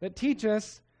that teach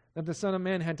us that the Son of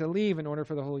Man had to leave in order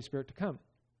for the Holy Spirit to come.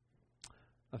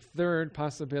 A third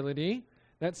possibility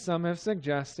that some have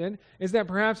suggested is that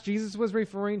perhaps Jesus was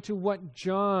referring to what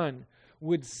John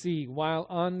would see while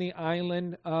on the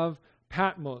island of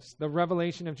Patmos, the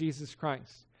revelation of Jesus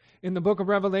Christ. In the book of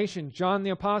Revelation, John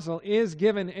the Apostle is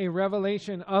given a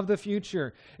revelation of the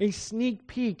future, a sneak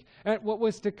peek at what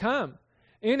was to come.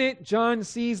 In it, John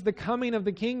sees the coming of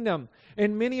the kingdom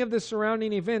and many of the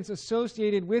surrounding events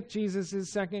associated with Jesus'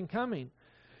 second coming.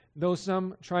 Though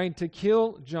some tried to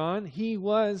kill John, he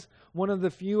was one of the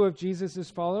few of Jesus'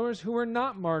 followers who were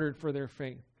not martyred for their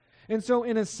faith. And so,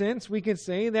 in a sense, we could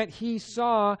say that he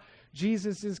saw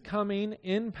Jesus' coming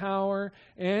in power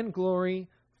and glory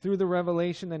through the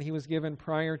revelation that he was given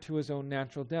prior to his own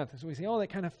natural death. So we say, oh, that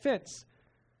kind of fits.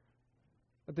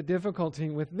 But the difficulty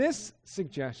with this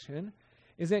suggestion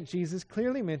is that Jesus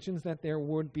clearly mentions that there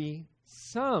would be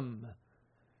some,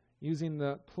 using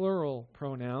the plural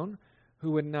pronoun,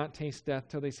 who would not taste death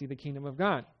till they see the kingdom of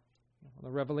God. Well,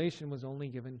 the revelation was only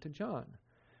given to John.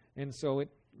 And so it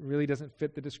really doesn't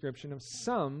fit the description of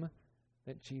some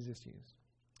that Jesus used.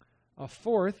 A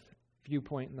fourth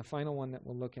viewpoint, and the final one that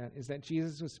we'll look at, is that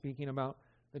Jesus was speaking about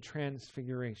the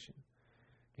transfiguration.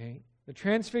 Okay? The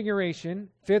transfiguration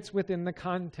fits within the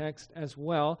context as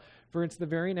well, for it's the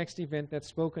very next event that's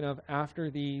spoken of after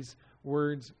these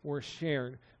words were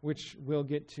shared, which we'll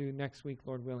get to next week,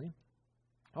 Lord willing.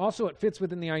 Also, it fits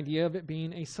within the idea of it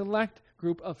being a select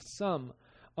group of some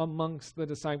amongst the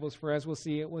disciples, for as we'll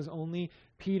see, it was only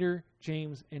Peter,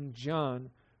 James, and John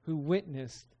who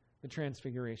witnessed the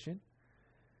transfiguration.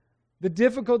 The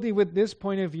difficulty with this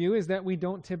point of view is that we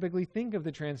don't typically think of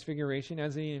the transfiguration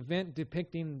as an event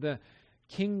depicting the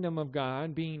kingdom of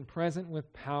God being present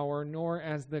with power, nor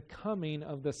as the coming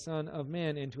of the Son of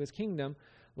Man into his kingdom,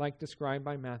 like described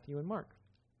by Matthew and Mark.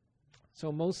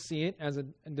 So most see it as a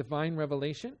divine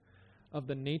revelation of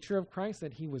the nature of Christ,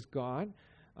 that he was God,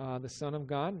 the Son of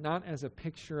God, not as a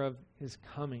picture of his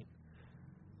coming.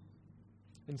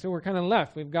 And so we're kind of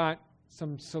left. We've got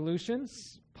some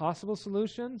solutions,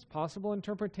 possible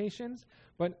interpretations,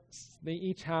 but they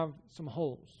each have some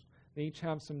holes. They each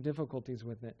have some difficulties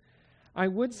with it. I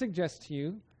would suggest to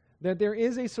you that there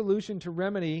is a solution to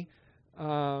remedy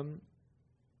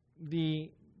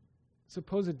the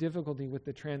supposed difficulty with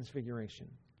the transfiguration.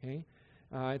 Okay,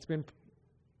 it's been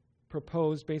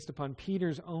proposed based upon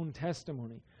Peter's own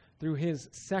testimony through his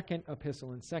second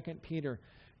epistle in 2 Peter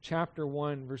chapter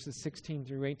 1, verses 16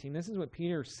 through 18. This is what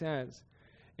Peter says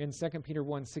in 2 Peter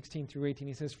 1, 16 through 18.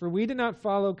 He says, "For we did not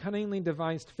follow cunningly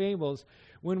devised fables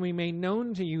when we made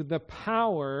known to you the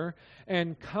power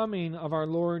and coming of our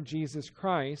Lord Jesus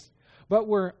Christ, but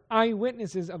were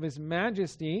eyewitnesses of his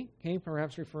majesty," okay,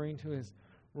 perhaps referring to his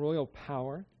royal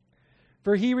power.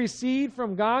 "For he received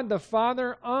from God the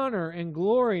Father honor and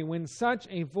glory when such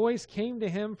a voice came to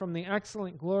him from the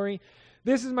excellent glory,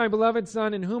 'This is my beloved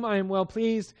Son, in whom I am well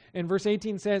pleased.' And verse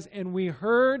 18 says, 'And we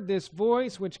heard this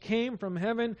voice which came from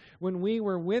heaven when we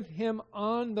were with him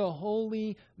on the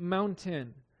holy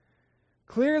mountain.'"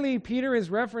 Clearly, Peter is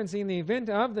referencing the event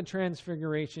of the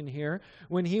transfiguration here.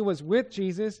 When he was with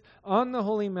Jesus on the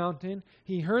holy mountain,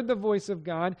 he heard the voice of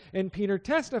God, and Peter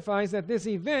testifies that this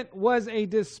event was a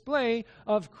display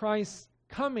of Christ's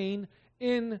coming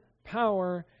in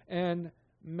power and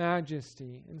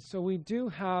majesty. And so we do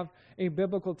have a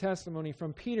biblical testimony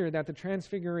from Peter that the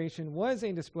transfiguration was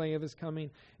a display of his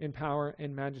coming in power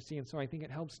and majesty. And so I think it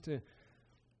helps to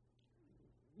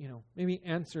maybe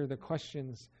answer the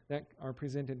questions that are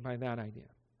presented by that idea.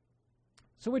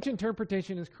 So which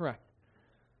interpretation is correct?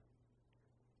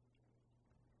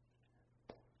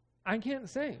 I can't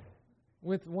say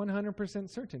with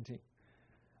 100% certainty.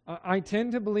 I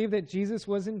tend to believe that Jesus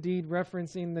was indeed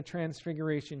referencing the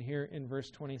transfiguration here in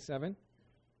verse 27,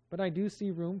 but I do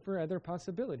see room for other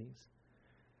possibilities.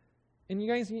 And you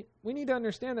guys, we need to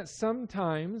understand that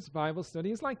sometimes Bible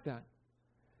study is like that.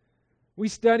 We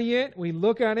study it, we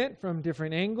look at it from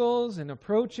different angles and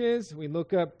approaches, we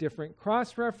look up different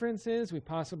cross-references, we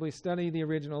possibly study the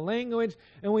original language,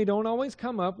 and we don't always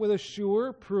come up with a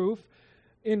sure proof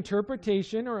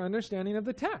interpretation or understanding of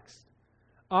the text.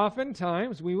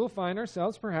 Oftentimes, we will find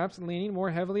ourselves perhaps leaning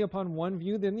more heavily upon one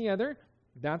view than the other.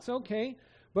 That's okay,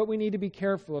 but we need to be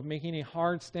careful of making a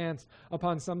hard stance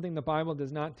upon something the Bible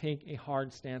does not take a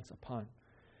hard stance upon.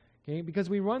 Okay, because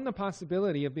we run the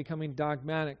possibility of becoming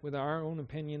dogmatic with our own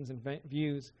opinions and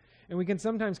views, and we can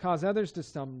sometimes cause others to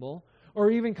stumble,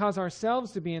 or even cause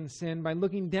ourselves to be in sin by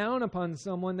looking down upon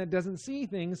someone that doesn't see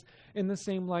things in the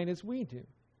same light as we do.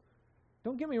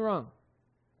 Don't get me wrong.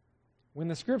 When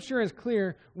the Scripture is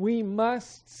clear, we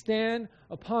must stand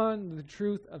upon the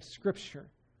truth of Scripture.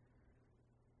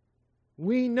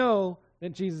 We know that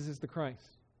Jesus is the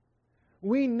Christ.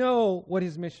 We know what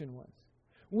his mission was.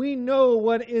 We know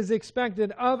what is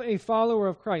expected of a follower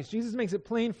of Christ. Jesus makes it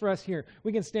plain for us here.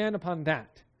 We can stand upon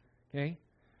that. Okay?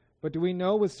 But do we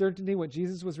know with certainty what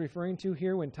Jesus was referring to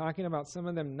here when talking about some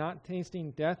of them not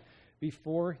tasting death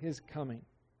before his coming?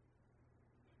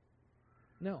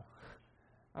 No.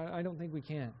 I don't think we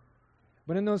can.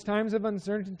 But in those times of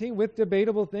uncertainty with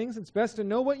debatable things, it's best to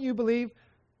know what you believe,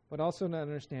 but also to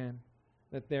understand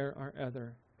that there are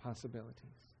other possibilities.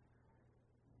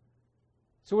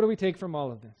 So what do we take from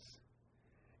all of this?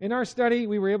 In our study,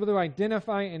 we were able to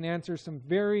identify and answer some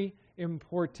very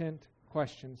important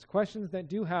questions that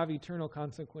do have eternal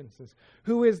consequences.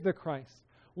 Who is the Christ?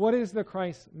 What is the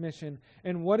Christ's mission?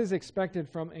 And what is expected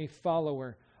from a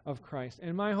follower of Christ?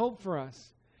 And my hope for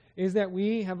us is that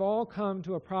we have all come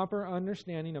to a proper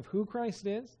understanding of who Christ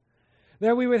is,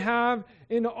 that we would have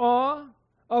in awe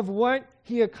of what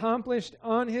he accomplished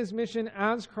on his mission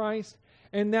as Christ,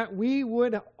 and that we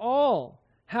would all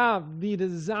have the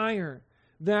desire,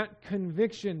 that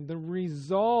conviction, the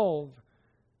resolve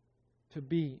to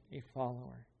be a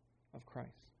follower of Christ.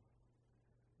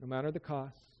 No matter the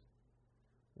cost,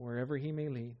 wherever he may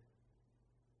lead,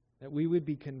 that we would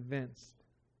be convinced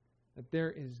that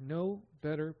there is no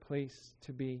better place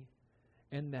to be,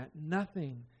 and that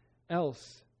nothing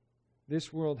else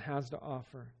this world has to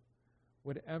offer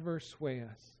would ever sway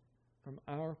us from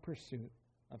our pursuit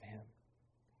of him.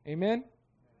 Amen?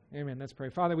 Amen. Let's pray.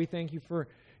 Father, we thank you for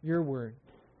your word.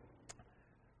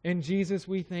 And Jesus,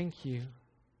 we thank you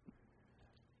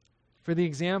for the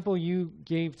example you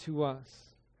gave to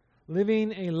us,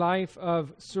 living a life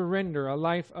of surrender, a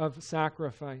life of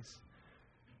sacrifice.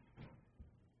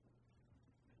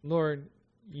 Lord,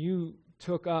 you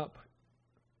took up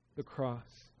the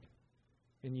cross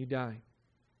and you died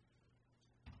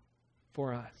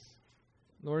for us.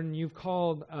 Lord, and you've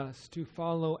called us to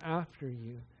follow after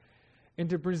you and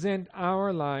to present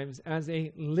our lives as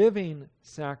a living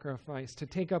sacrifice, to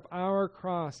take up our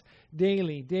cross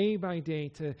daily, day by day,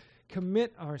 to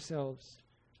commit ourselves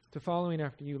to following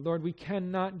after you. Lord, we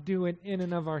cannot do it in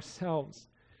and of ourselves.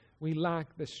 We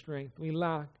lack the strength. We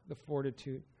lack the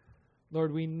fortitude.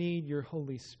 Lord, we need your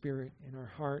Holy Spirit in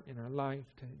our heart, in our life,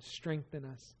 to strengthen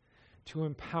us, to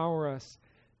empower us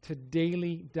to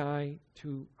daily die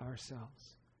to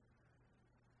ourselves,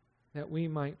 that we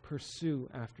might pursue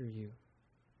after you.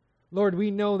 Lord,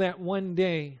 we know that one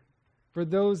day, for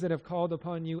those that have called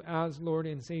upon you as Lord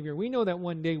and Savior, we know that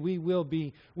one day we will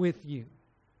be with you.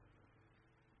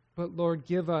 But Lord,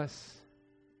 give us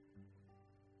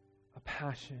a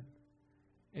passion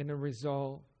and a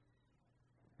resolve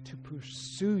to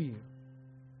pursue you.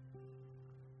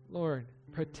 Lord,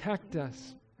 protect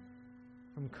us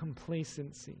from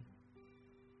complacency.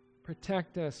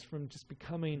 Protect us from just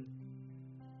becoming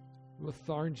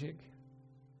lethargic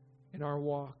in our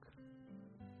walk.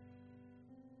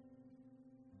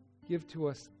 Give to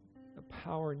us the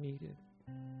power needed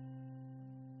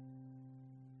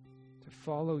to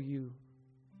follow you,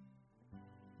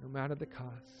 no matter the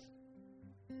cost,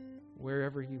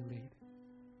 wherever you lead,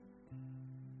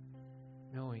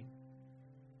 knowing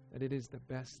that it is the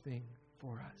best thing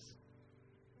for us,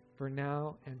 for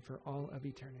now and for all of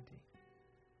eternity.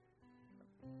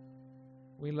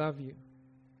 We love you.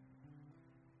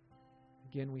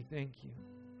 Again, we thank you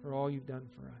for all you've done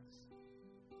for us.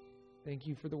 Thank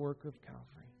you for the work of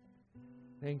Calvary.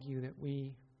 Thank you that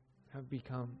we have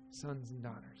become sons and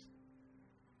daughters.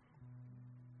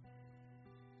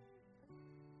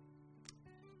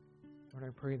 Lord, I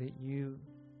pray that you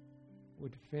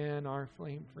would fan our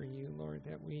flame for you, Lord,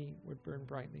 that we would burn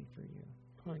brightly for you.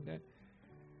 Lord, that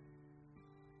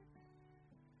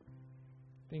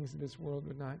things of this world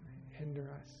would not hinder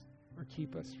us or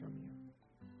keep us from you.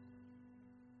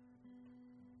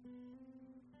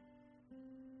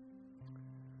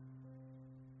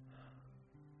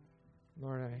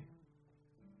 Lord,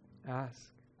 I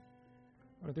ask,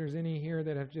 or if there's any here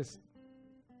that have just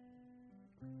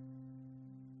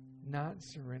not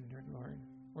surrendered, Lord,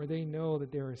 or they know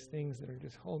that there is things that are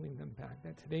just holding them back,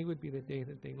 that today would be the day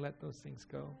that they let those things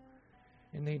go.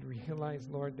 And they'd realize,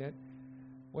 Lord, that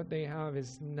what they have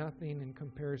is nothing in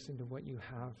comparison to what you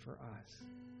have for us.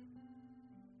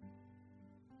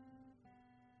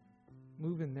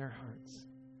 Move in their hearts.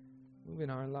 Move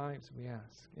in our lives, we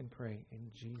ask and pray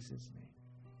in Jesus' name.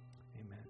 Amen.